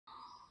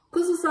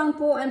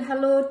Kuzu and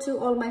hello to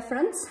all my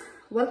friends.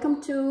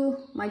 Welcome to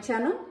my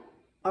channel,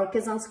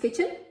 Orkezan's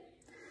Kitchen.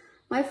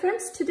 My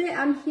friends, today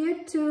I'm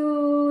here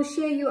to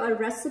share you a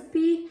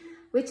recipe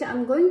which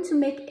I'm going to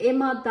make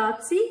ema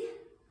datshi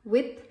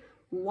with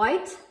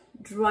white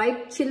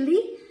dried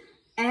chili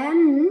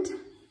and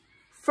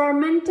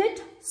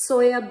fermented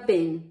soya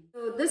bean.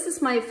 So this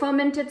is my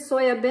fermented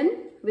soya bean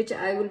which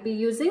I will be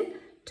using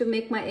to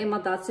make my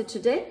ema datshi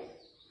today.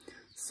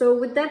 So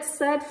with that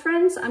said,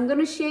 friends, I'm going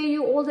to share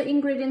you all the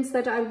ingredients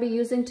that I'll be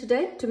using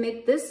today to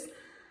make this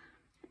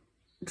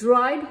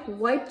dried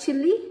white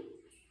chili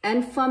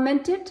and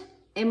fermented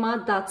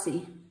ema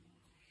datshi.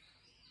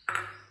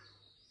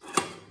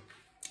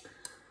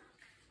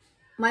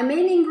 My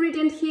main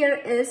ingredient here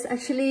is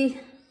actually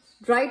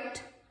dried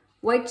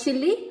white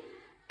chili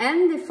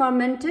and the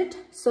fermented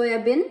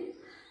soya bean,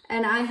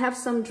 and I have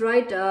some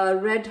dried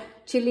red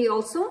chili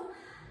also.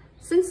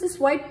 Since this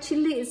white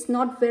chili is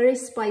not very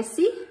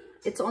spicy,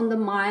 it's on the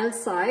mild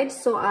side,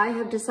 so I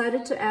have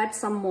decided to add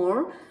some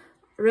more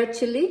red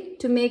chili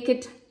to make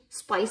it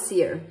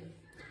spicier.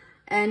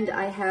 And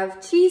I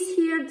have cheese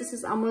here. This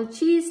is Amul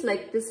cheese.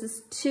 Like this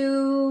is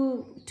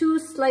two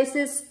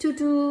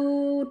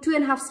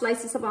and a half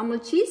slices of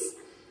Amul cheese.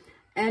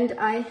 And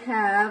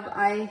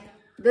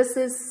this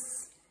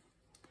is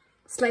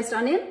sliced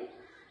onion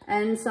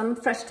and some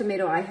fresh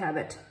tomato. I have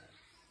it.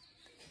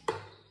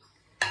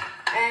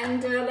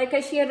 And like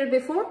I shared it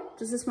before,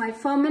 this is my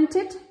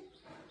fermented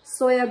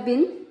soya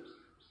bean.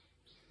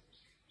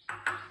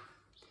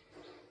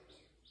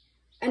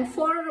 And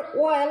for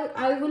oil,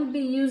 I will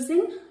be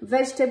using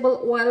vegetable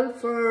oil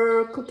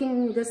for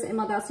cooking this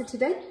ema datshi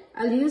today.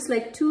 I'll use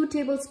like 2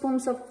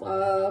 tablespoons of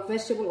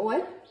vegetable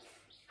oil.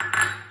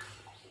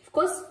 Of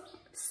course,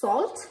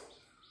 salt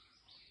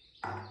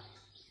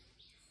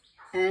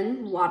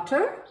and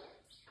water.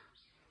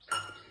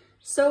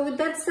 So with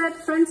that said,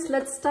 friends,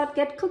 let's start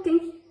get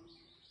cooking.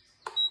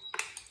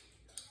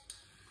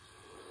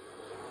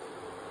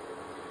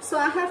 So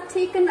I have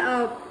taken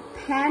a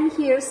pan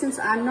here since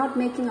I'm not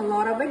making a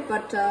lot of it,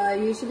 but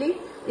usually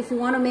if you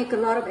want to make a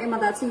lot of ema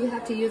datshi, you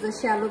have to use a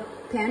shallow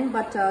pan,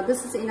 but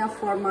this is enough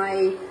for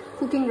my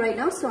cooking right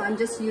now, so I'm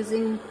just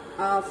using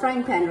a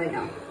frying pan right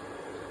now.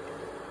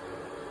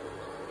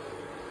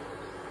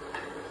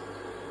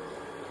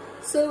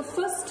 So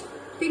first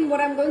thing what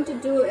I'm going to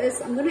do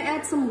is I'm going to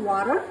add some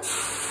water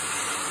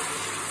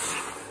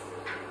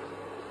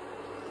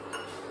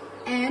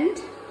and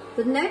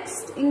the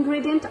next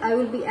ingredient I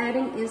will be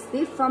adding is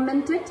the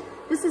fermented.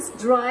 This is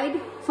dried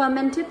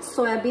fermented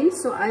soya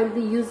beans, so I will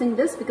be using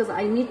this because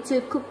I need to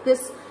cook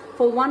this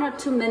for 1 or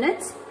 2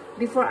 minutes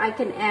before I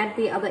can add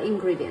the other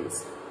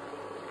ingredients.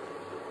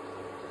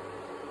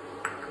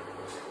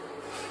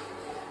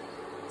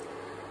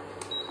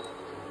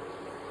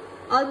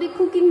 I'll be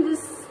cooking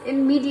this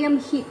in medium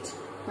heat,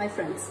 my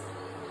friends.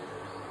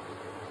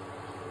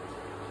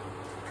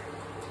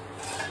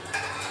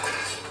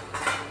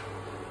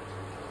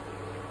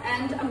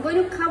 And I'm going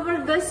to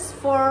cover this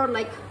for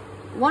like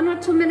 1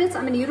 or 2 minutes.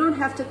 I mean, you don't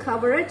have to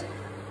cover it.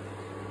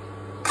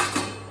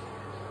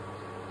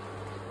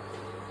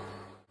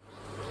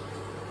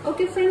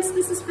 Okay friends,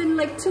 this has been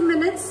like 2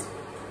 minutes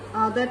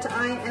that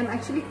I am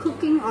actually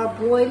cooking or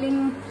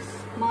boiling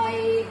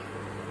my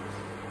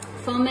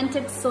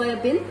fermented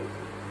soya bean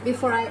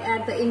before I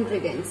add the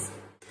ingredients.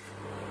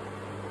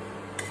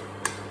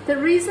 The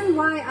reason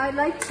why I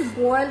like to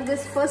boil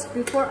this first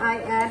before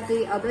I add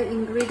the other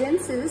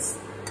ingredients is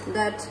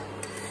that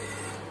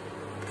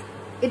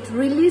it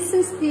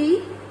releases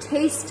the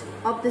taste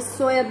of the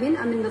soya bean,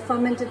 I mean the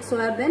fermented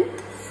soya bean,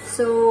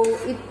 so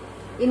it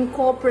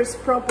incorporates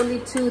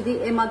properly to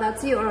the ema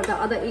datshi or the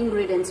other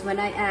ingredients when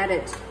I add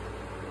it.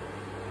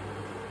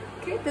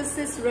 Okay, this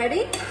is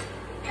ready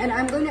and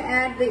I'm going to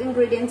add the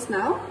ingredients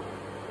now.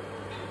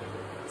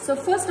 So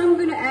first I'm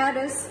going to add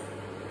is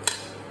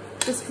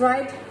this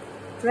dried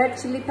red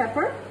chili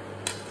pepper.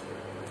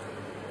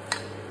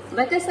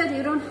 Like I said,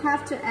 you don't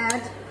have to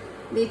add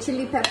the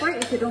chili pepper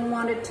if you don't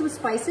want it too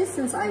spicy,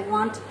 since I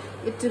want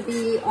it to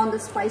be on the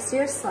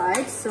spicier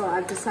side, so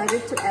I've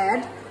decided to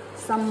add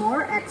some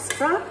more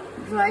extra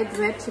dried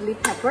red chili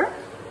pepper.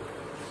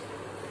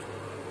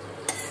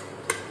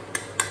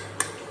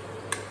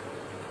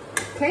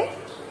 Okay,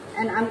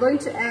 and I'm going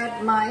to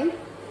add my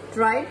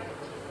dried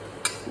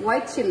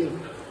white chili.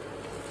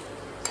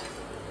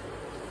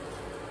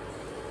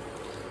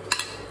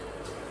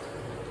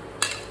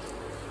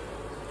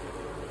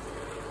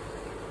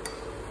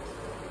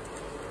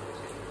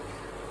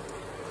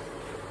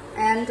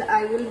 And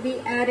I will be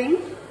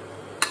adding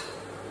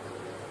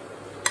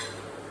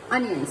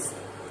onions.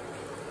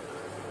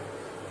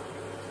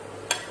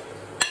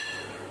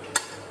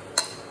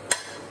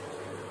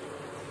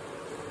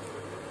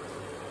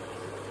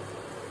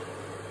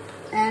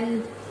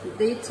 And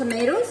the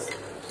tomatoes.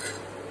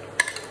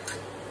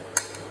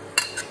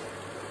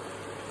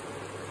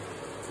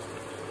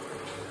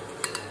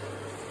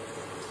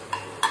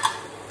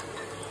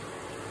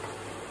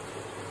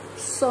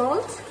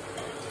 Salt.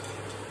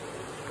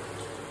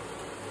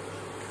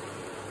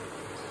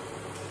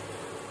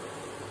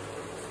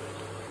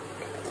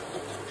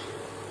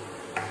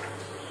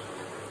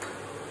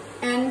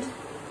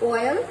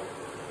 oil,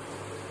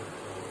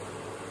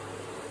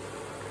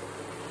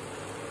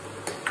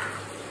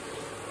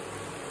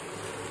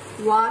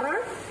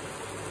 water,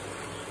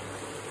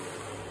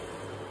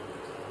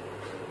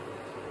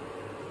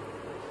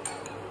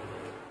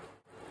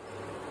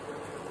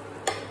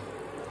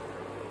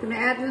 I'm going to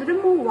add a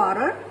little more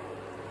water,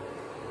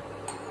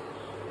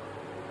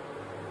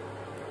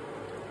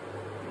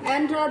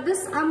 and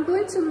this I'm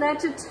going to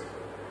let it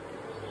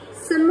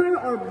simmer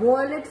or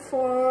boil it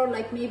for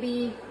like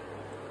maybe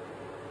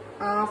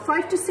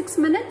 5 to 6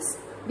 minutes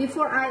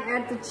before I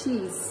add the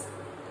cheese.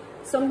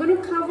 So I'm going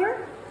to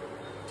cover,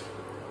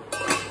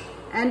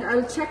 and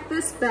I'll check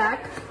this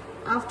back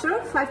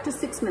after 5 to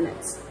 6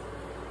 minutes.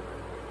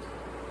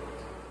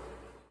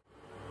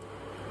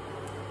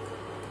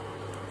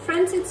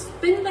 Friends, it's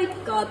been like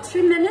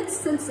 3 minutes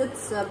since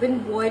it's been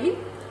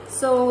boiling,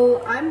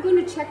 so I'm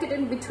going to check it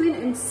in between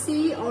and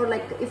see, or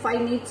like if I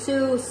need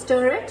to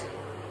stir it.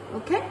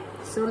 Okay,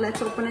 so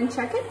let's open and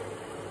check it.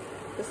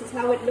 This is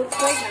how it looks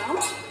right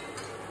now.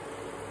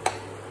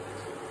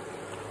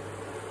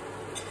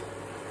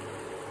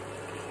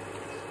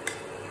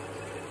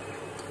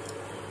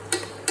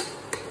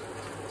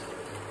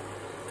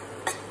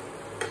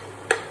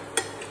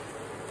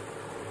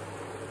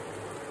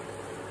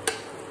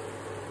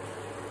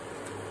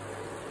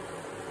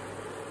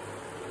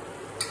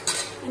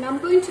 And I'm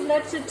going to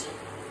let it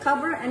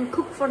cover and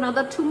cook for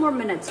another 2 more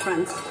minutes,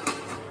 friends.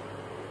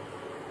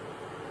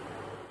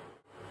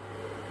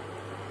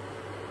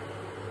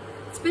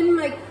 It's been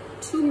like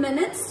 2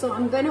 minutes, so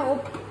I'm going to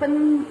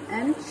open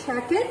and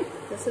check it.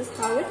 This is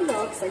how it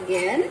looks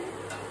again.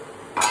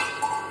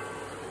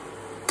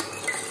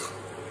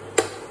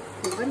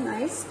 Give a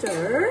nice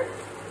stir.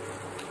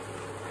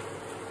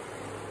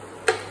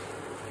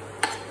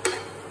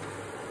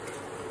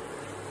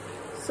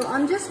 So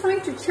I'm just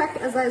trying to check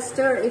as I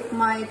stir if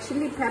my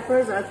chili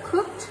peppers are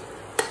cooked.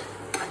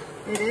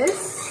 It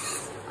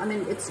is. I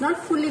mean, it's not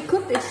fully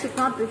cooked. It should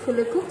not be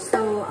fully cooked.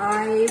 So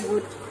I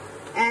would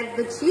add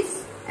the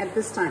cheese at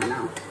this time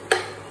now.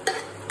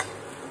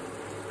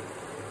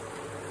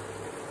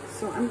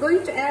 So I'm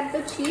going to add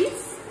the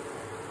cheese.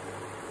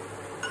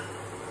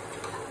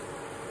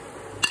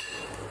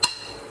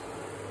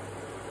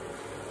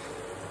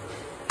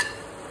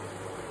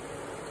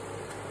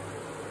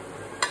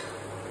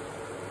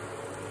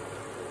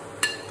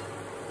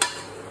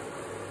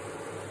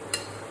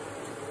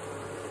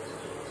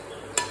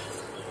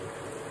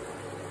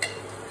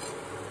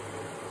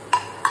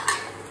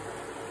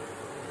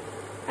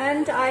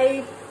 And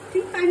I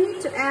think I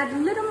need to add a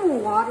little more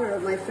water,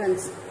 my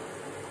friends.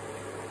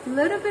 A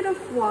little bit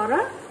of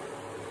water.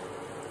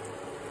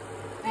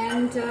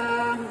 And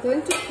I'm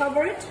going to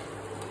cover it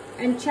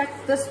and check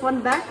this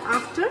one back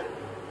after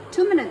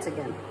 2 minutes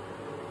again.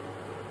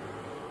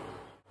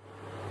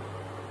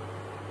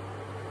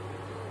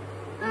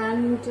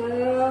 And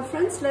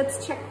friends,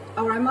 let's check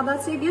our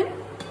Datshi again.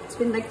 It's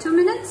been like 2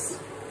 minutes.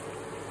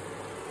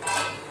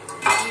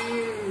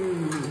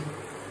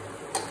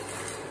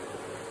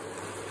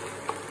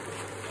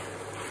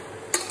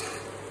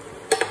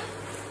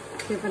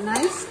 Give a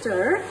nice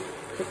stir.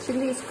 The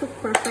chili is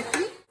cooked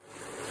perfectly.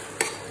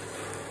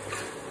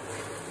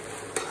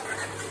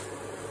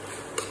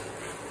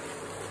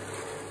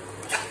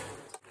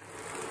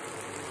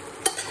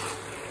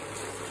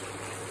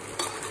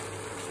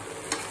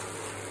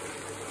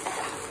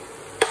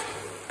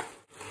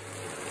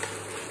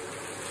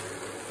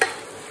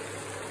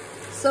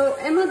 So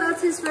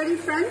Datshi is ready,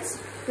 friends.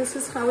 This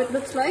is how it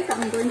looks like.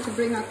 I'm going to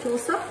bring a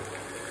close-up.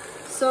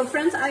 So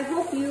friends, I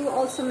hope you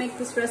also make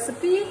this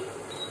recipe.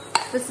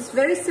 This is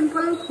very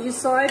simple. You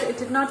saw it. It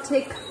did not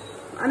take,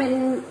 I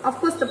mean, of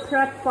course the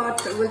prep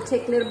part will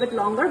take a little bit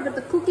longer, but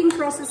the cooking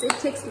process, it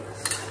takes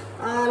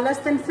less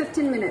than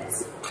 15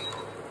 minutes.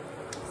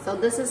 So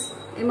this is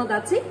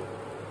Datshi.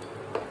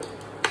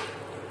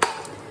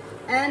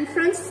 And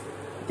friends,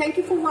 thank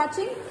you for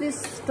watching.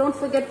 Please don't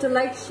forget to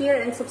like, share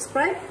and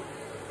subscribe.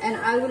 And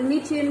I will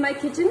meet you in my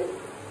kitchen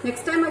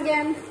next time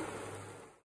again.